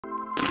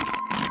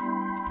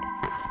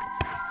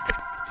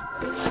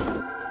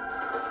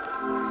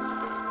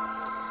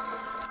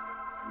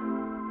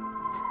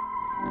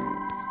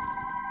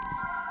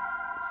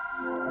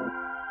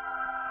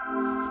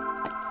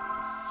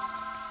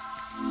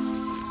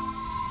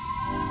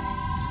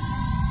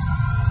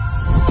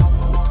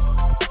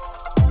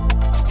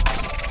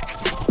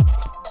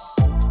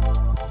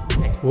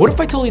What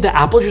if I told you that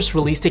Apple just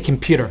released a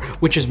computer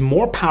which is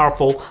more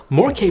powerful,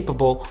 more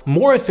capable,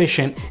 more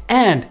efficient,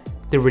 and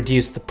they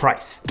reduced the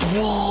price?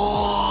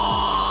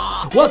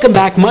 Welcome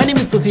back, my name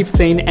is Tausif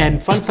Hussain,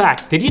 and fun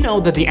fact, did you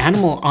know that the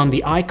animal on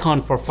the icon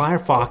for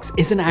Firefox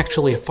isn't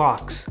actually a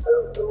fox?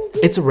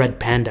 It's a red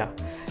panda.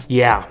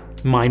 Yeah,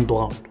 mind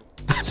blown.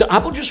 So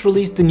Apple just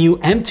released the new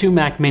M2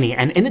 Mac Mini,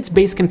 and in its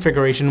base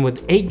configuration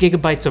with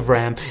 8GB of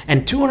RAM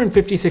and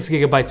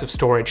 256GB of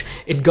storage,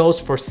 it goes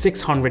for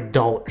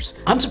 $600.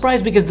 I'm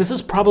surprised because this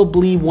is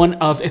probably one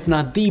of, if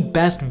not the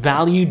best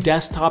value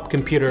desktop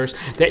computers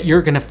that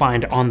you're gonna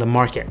find on the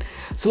market.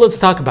 So let's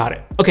talk about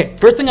it. Okay,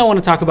 first thing I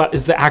wanna talk about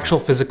is the actual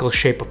physical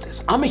shape of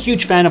this. I'm a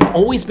huge fan, I've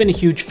always been a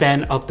huge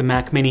fan of the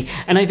Mac Mini,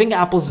 and I think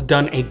Apple's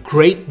done a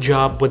great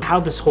job with how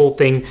this whole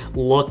thing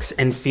looks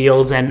and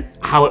feels and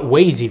how it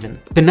weighs even.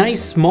 The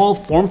nice small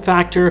form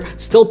factor,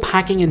 still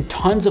packing in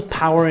tons of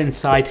power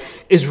inside,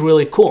 is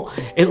really cool.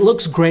 It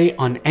looks great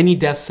on any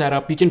desk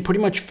setup. You can pretty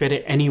much fit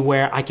it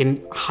anywhere. I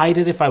can hide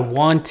it if I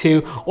want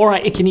to, or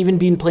it can even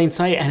be in plain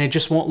sight and it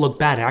just won't look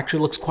bad. It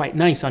actually looks quite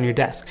nice on your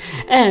desk.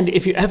 And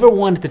if you ever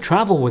wanted to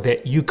travel with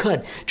it, you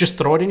could. Just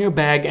throw it in your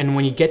bag, and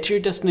when you get to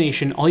your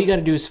destination, all you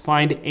gotta do is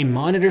find a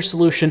monitor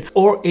solution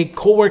or a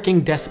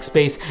co-working desk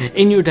space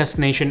in your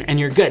destination and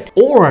you're good.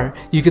 Or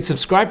you could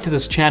subscribe to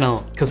this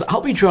channel because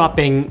I'll be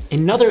dropping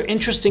another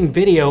interesting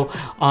video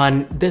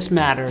on this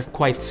matter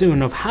quite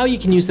soon of how you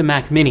can use the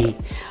Mac Mini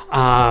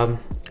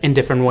in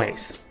different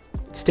ways.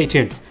 Stay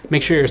tuned,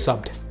 make sure you're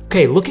subbed.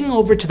 Okay, looking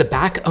over to the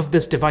back of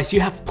this device, you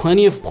have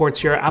plenty of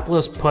ports here. Apple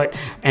has put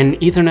an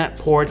Ethernet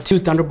port, 2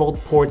 Thunderbolt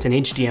ports, an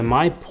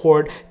HDMI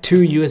port, 2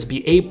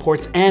 USB-A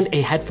ports, and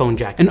a headphone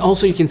jack. And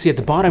also you can see at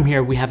the bottom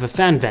here, we have a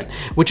fan vent,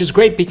 which is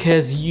great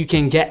because you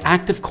can get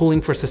active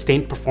cooling for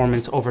sustained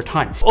performance over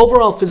time.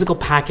 Overall physical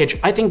package,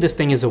 I think this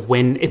thing is a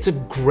win. It's a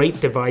great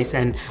device,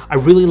 and I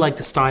really like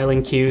the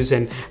styling cues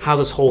and how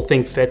this whole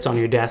thing fits on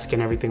your desk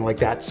and everything like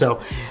that.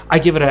 So I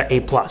give it an A+.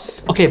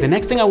 Okay, the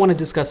next thing I want to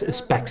discuss is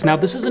specs. Now,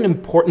 this is an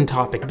important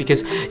topic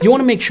because you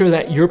want to make sure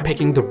that you're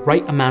picking the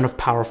right amount of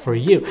power for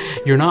you.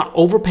 You're not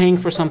overpaying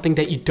for something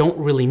that you don't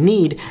really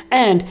need,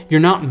 and you're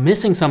not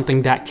missing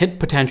something that could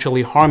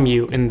potentially harm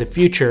you in the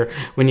future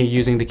when you're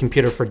using the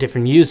computer for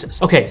different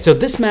uses. Okay, so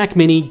this Mac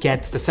Mini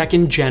gets the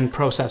 2nd gen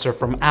processor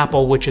from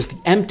Apple, which is the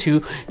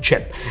M2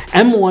 chip.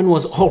 M1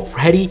 was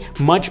already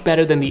much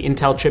better than the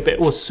Intel chip. It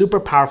was super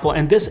powerful,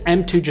 and this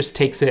M2 just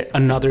takes it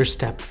another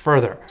step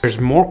further. There's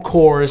more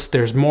cores,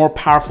 there's more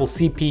powerful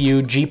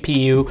CPU,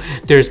 GPU,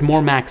 there's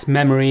more max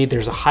memory,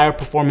 there's a higher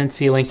performance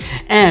ceiling,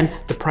 and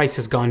the price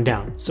has gone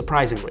down,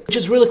 surprisingly. Which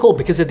is really cool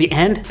because at the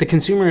end, the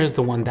consumer is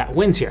the one that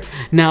wins here.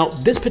 Now,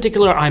 this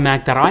particular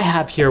iMac that I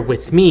have here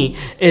with me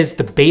is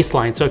the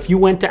baseline. So if you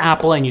went to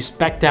Apple and you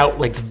spec'd out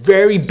like the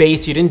very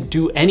base, you didn't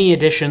do any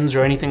additions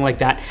or anything like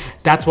that,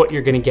 that's what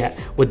you're gonna get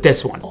with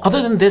this one.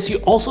 Other than this, you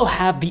also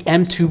have the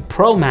M2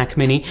 Pro Mac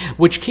Mini,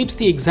 which keeps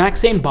the exact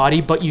same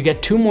body, but you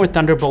get 2 more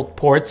Thunderbolt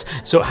ports,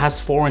 so it has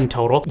 4 in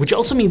total, which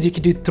also means you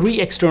can do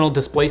 3 external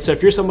displays. So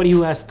if you're somebody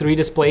who has 3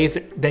 displays,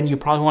 then you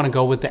probably want to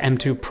go with the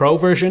M2 Pro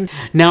version.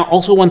 Now,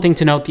 also one thing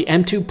to note, the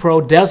M2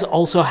 Pro does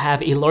also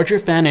have a larger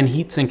fan and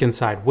heatsink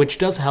inside, which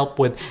does help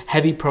with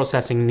heavy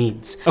processing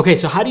needs. Okay,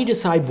 so how do you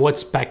decide what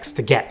specs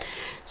to get?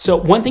 So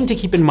one thing to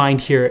keep in mind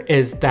here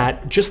is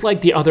that just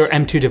like the other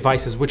M2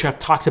 devices, which I've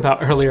talked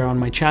about earlier on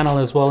my channel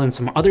as well in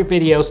some other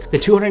videos, the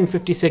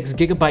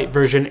 256GB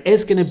version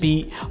is going to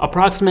be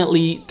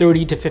approximately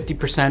 30 to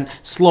 50%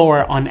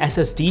 slower on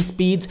SSD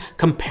speeds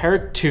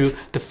compared to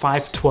the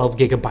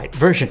 512GB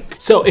version.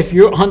 So if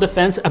you're on the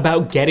fence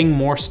about getting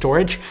more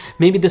storage,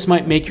 maybe this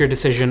might make your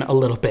decision a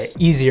little bit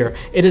easier.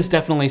 It is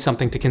definitely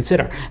something to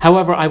consider.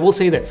 However, I will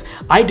say this,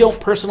 I don't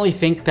personally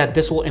think that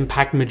this will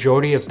impact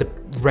majority of the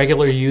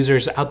regular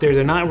users out there.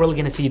 They're not really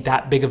going to see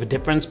that big of a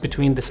difference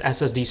between this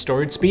SSD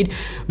storage speed.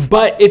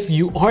 But if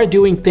you are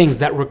doing things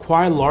that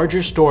require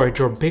larger storage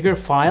or bigger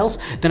files,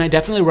 then I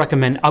definitely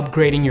recommend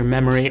upgrading your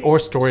memory or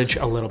storage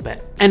a little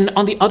bit. And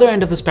on the other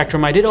end of the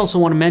spectrum, I did also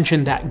want to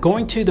mention that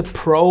going to the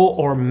Pro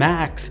or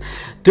Max,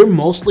 they're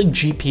mostly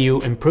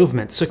GPU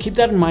improvements. So keep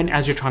that in mind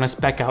as you're trying to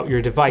spec out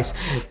your device.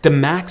 The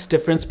max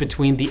difference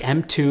between the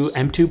M2,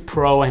 M2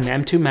 Pro, and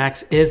M2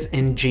 Max is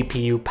in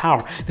GPU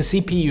power. The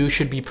CPU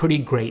should be pretty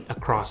great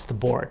across the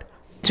board.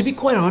 To be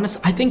quite honest,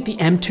 I think the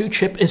M2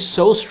 chip is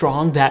so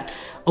strong that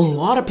a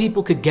lot of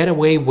people could get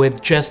away with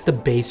just the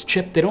base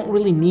chip. They don't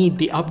really need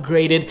the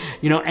upgraded,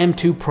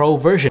 M2 Pro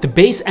version. The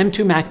base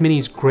M2 Mac Mini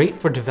is great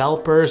for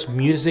developers,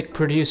 music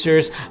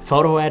producers,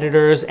 photo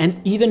editors,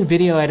 and even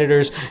video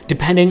editors,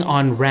 depending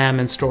on RAM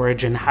and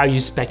storage and how you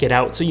spec it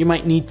out. So you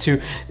might need to,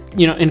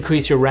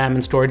 increase your RAM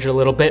and storage a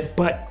little bit,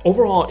 but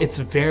overall, it's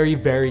very,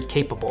 very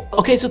capable.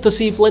 Okay, so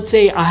Tausif, let's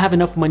say I have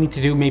enough money to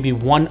do maybe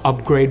one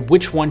upgrade.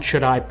 Which one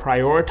should I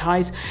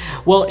prioritize?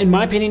 device? Well, in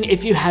my opinion,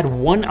 if you had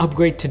one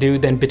upgrade to do,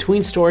 then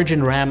between storage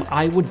and RAM,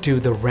 I would do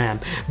the RAM,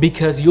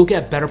 because you'll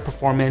get better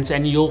performance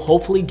and you'll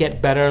hopefully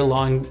get better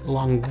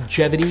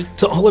longevity.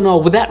 So all in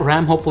all, with that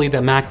RAM, hopefully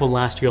the Mac will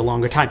last you a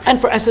longer time. And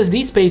for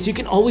SSD space, you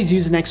can always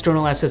use an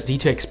external SSD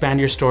to expand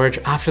your storage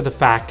after the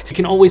fact. You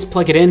can always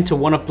plug it into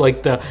one of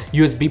like the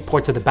USB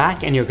ports at the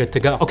back and you're good to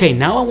go. Okay,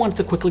 now I wanted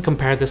to quickly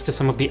compare this to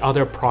some of the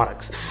other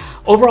products.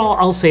 Overall,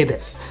 I'll say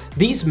this: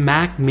 these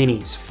Mac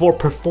Minis for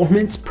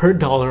performance per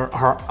dollar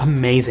are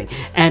amazing.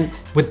 And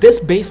with this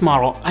base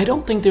model, I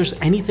don't think there's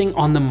anything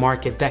on the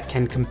market that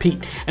can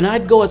compete. And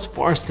I'd go as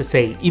far as to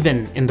say,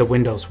 even in the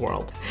Windows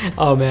world.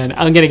 Oh man,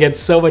 I'm gonna get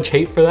so much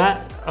hate for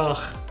that.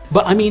 Ugh.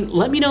 But I mean,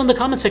 let me know in the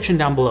comment section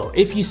down below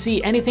if you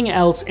see anything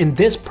else in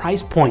this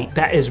price point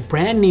that is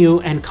brand new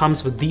and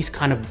comes with these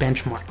kind of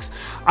benchmarks.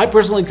 I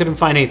personally couldn't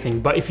find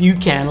anything, but if you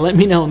can, let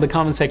me know in the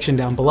comment section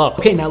down below.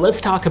 Okay, now let's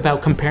talk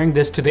about comparing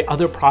this to the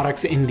other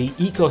products in the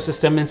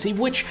ecosystem and see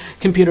which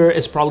computer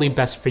is probably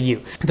best for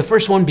you. The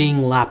first one being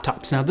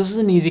laptops. Now this is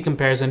an easy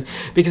comparison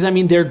because I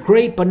mean, they're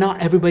great, but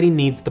not everybody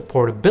needs the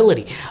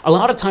portability. A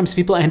lot of times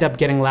people end up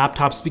getting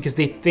laptops because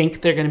they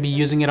think they're gonna be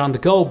using it on the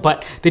go,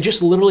 but they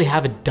just literally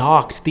have it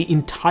docked the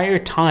entire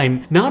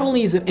time. Not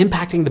only is it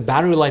impacting the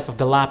battery life of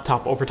the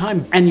laptop over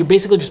time, and you're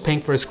basically just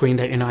paying for a screen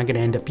that you're not going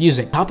to end up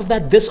using. On top of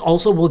that, this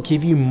also will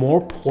give you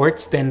more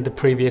ports than the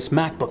previous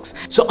MacBooks.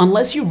 So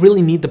unless you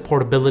really need the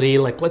portability,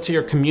 like let's say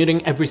you're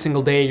commuting every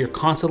single day, you're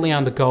constantly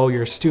on the go,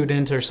 you're a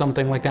student or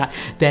something like that,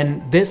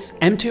 then this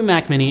M2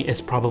 Mac Mini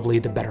is probably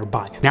the better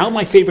buy. Now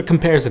my favorite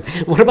comparison,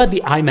 what about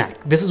the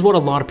iMac? This is what a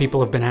lot of people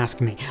have been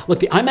asking me.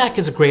 Look, the iMac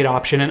is a great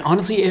option, and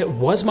honestly, it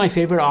was my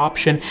favorite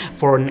option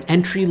for an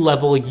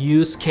entry-level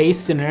use case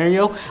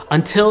scenario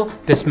until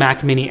this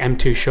Mac Mini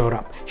M2 showed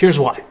up. Here's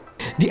why.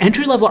 The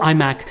entry-level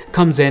iMac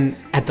comes in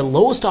at the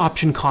lowest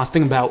option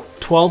costing about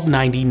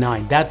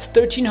 $1,299. That's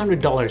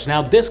 $1,300.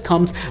 Now this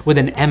comes with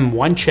an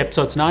M1 chip,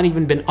 so it's not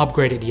even been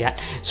upgraded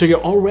yet. So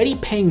you're already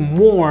paying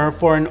more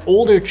for an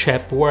older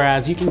chip,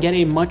 whereas you can get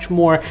a much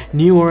more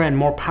newer and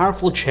more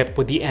powerful chip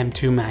with the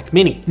M2 Mac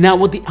Mini. Now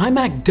what the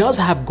iMac does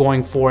have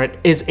going for it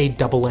is a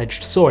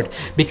double-edged sword,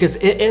 because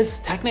it is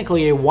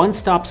technically a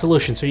one-stop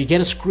solution. So you get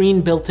a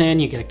screen built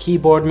in, you get a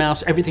keyboard,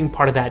 mouse, everything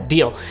part of that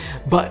deal.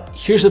 But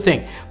here's the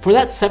thing, for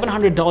that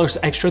 $700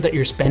 extra that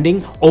you're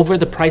spending over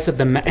the price of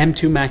the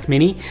M2 Mac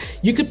Mini,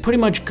 you could pretty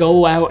much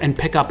go out and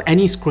pick up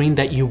any screen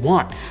that you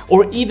want.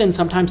 Or even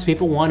sometimes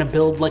people want to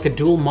build like a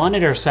dual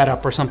monitor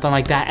setup or something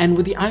like that. And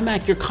with the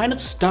iMac, you're kind of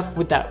stuck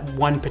with that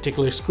one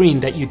particular screen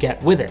that you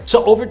get with it.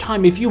 So over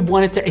time, if you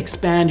wanted to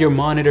expand your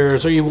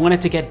monitors or you wanted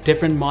to get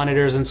different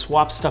monitors and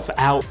swap stuff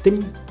out,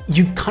 then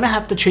you kind of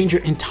have to change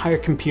your entire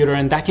computer,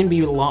 and that can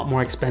be a lot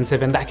more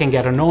expensive and that can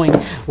get annoying.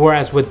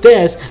 Whereas with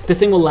this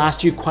thing will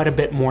last you quite a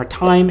bit more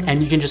time,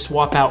 and you can just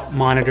swap out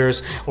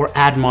monitors or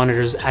add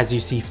monitors as you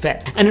see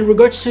fit. And in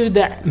regards to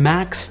the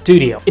Mac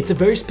Studio, it's a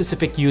very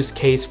specific use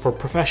case for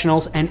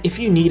professionals, and if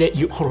you need it,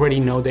 you already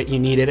know that you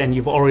need it and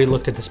you've already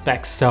looked at the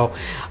specs, so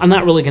I'm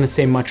not really going to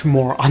say much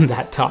more on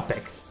that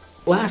topic.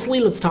 Lastly,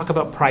 let's talk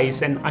about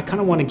price, and I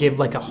kind of want to give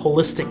like a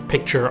holistic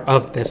picture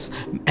of this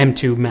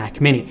M2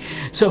 Mac Mini.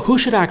 So who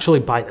should actually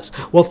buy this?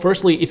 Well,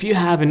 firstly, if you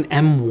have an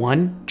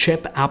M1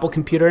 chip Apple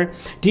computer,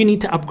 do you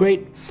need to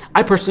upgrade?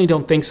 I personally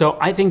don't think so.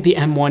 I think the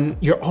M1,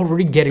 you're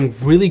already getting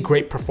really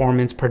great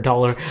performance per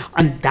dollar,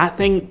 and that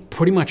thing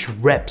pretty much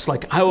rips.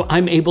 Like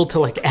I'm able to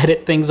like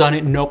edit things on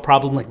it, no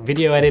problem, like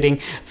video editing,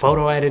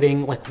 photo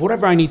editing, like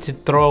whatever I need to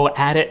throw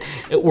at it,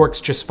 it works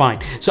just fine.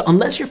 So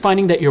unless you're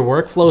finding that your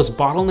workflow is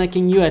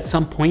bottlenecking you at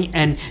some point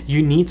and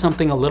you need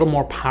something a little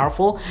more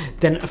powerful,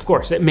 then of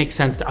course it makes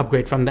sense to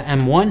upgrade from the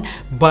M1.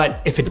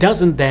 But if it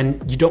doesn't,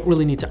 then you don't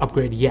really need to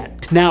upgrade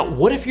yet. Now,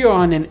 what if you're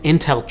on an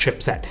Intel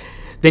chipset?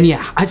 Then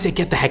yeah, I'd say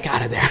get the heck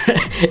out of there.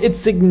 It's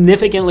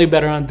significantly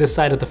better on this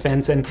side of the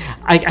fence, and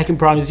I can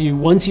promise you,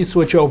 once you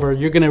switch over,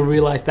 you're gonna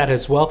realize that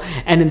as well.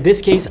 And in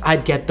this case,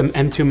 I'd get the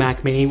M2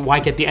 Mac Mini. Why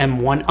get the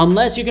M1?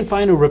 Unless you can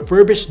find a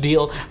refurbished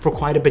deal for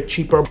quite a bit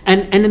cheaper.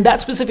 And in that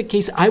specific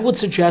case, I would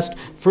suggest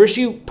first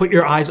you put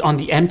your eyes on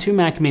the M2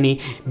 Mac Mini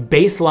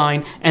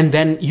baseline, and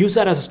then use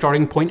that as a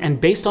starting point.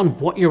 And based on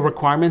what your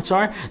requirements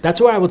are,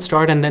 that's where I would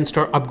start, and then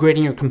start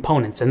upgrading your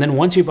components. And then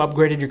once you've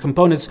upgraded your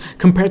components,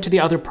 compared to the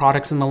other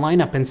products in the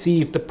lineup, and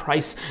see if the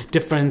price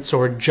difference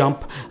or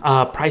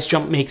price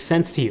jump makes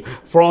sense to you.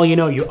 For all you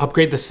know, you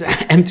upgrade this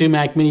M2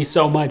 Mac Mini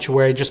so much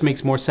where it just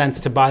makes more sense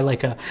to buy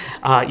like a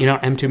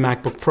M2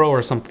 MacBook Pro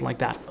or something like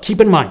that.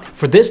 Keep in mind,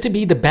 for this to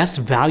be the best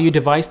value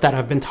device that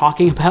I've been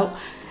talking about,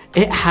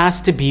 it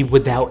has to be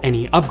without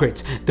any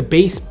upgrades. The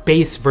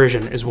base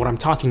version is what I'm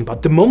talking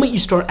about. The moment you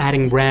start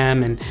adding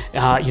RAM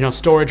and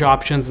storage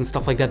options and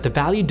stuff like that, the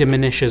value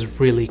diminishes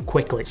really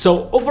quickly.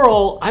 So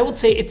overall, I would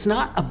say it's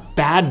not a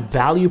bad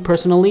value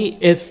personally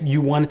if you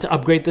wanted to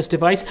upgrade this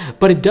device,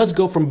 but it does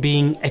go from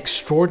being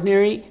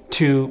extraordinary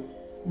to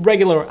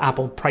regular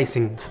Apple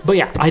pricing. But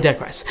yeah, I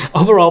digress.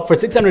 Overall, for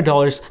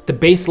 $600, the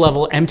base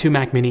level M2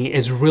 Mac Mini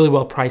is really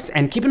well priced.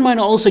 And keep in mind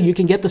also, you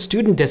can get the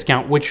student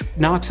discount, which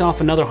knocks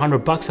off another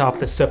 $100 off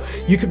this. So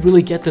you could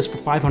really get this for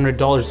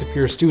 $500 if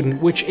you're a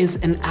student, which is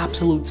an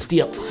absolute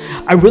steal.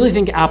 I really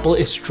think Apple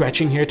is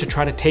stretching here to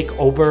try to take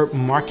over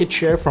market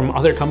share from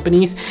other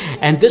companies.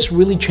 And this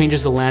really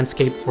changes the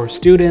landscape for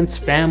students,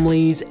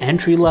 families,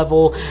 entry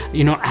level,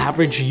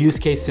 average use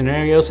case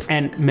scenarios,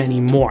 and many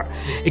more.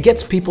 It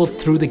gets people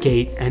through the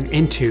gate and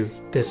into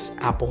this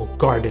Apple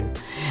garden.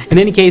 In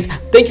any case,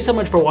 thank you so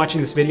much for watching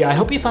this video. I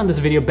hope you found this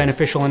video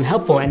beneficial and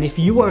helpful, and if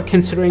you are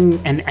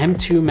considering an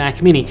M2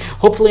 Mac Mini,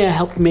 hopefully I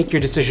helped make your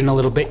decision a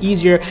little bit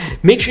easier.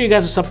 Make sure you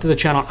guys are sub to the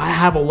channel. I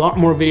have a lot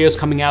more videos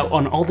coming out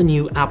on all the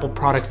new Apple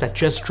products that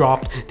just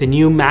dropped, the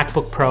new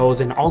MacBook Pros,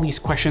 and all these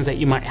questions that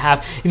you might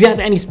have. If you have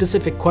any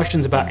specific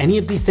questions about any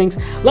of these things,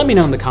 let me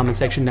know in the comment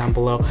section down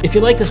below. If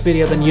you like this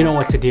video, then you know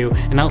what to do,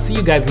 and I'll see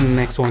you guys in the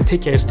next one.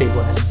 Take care, stay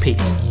blessed,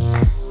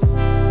 peace.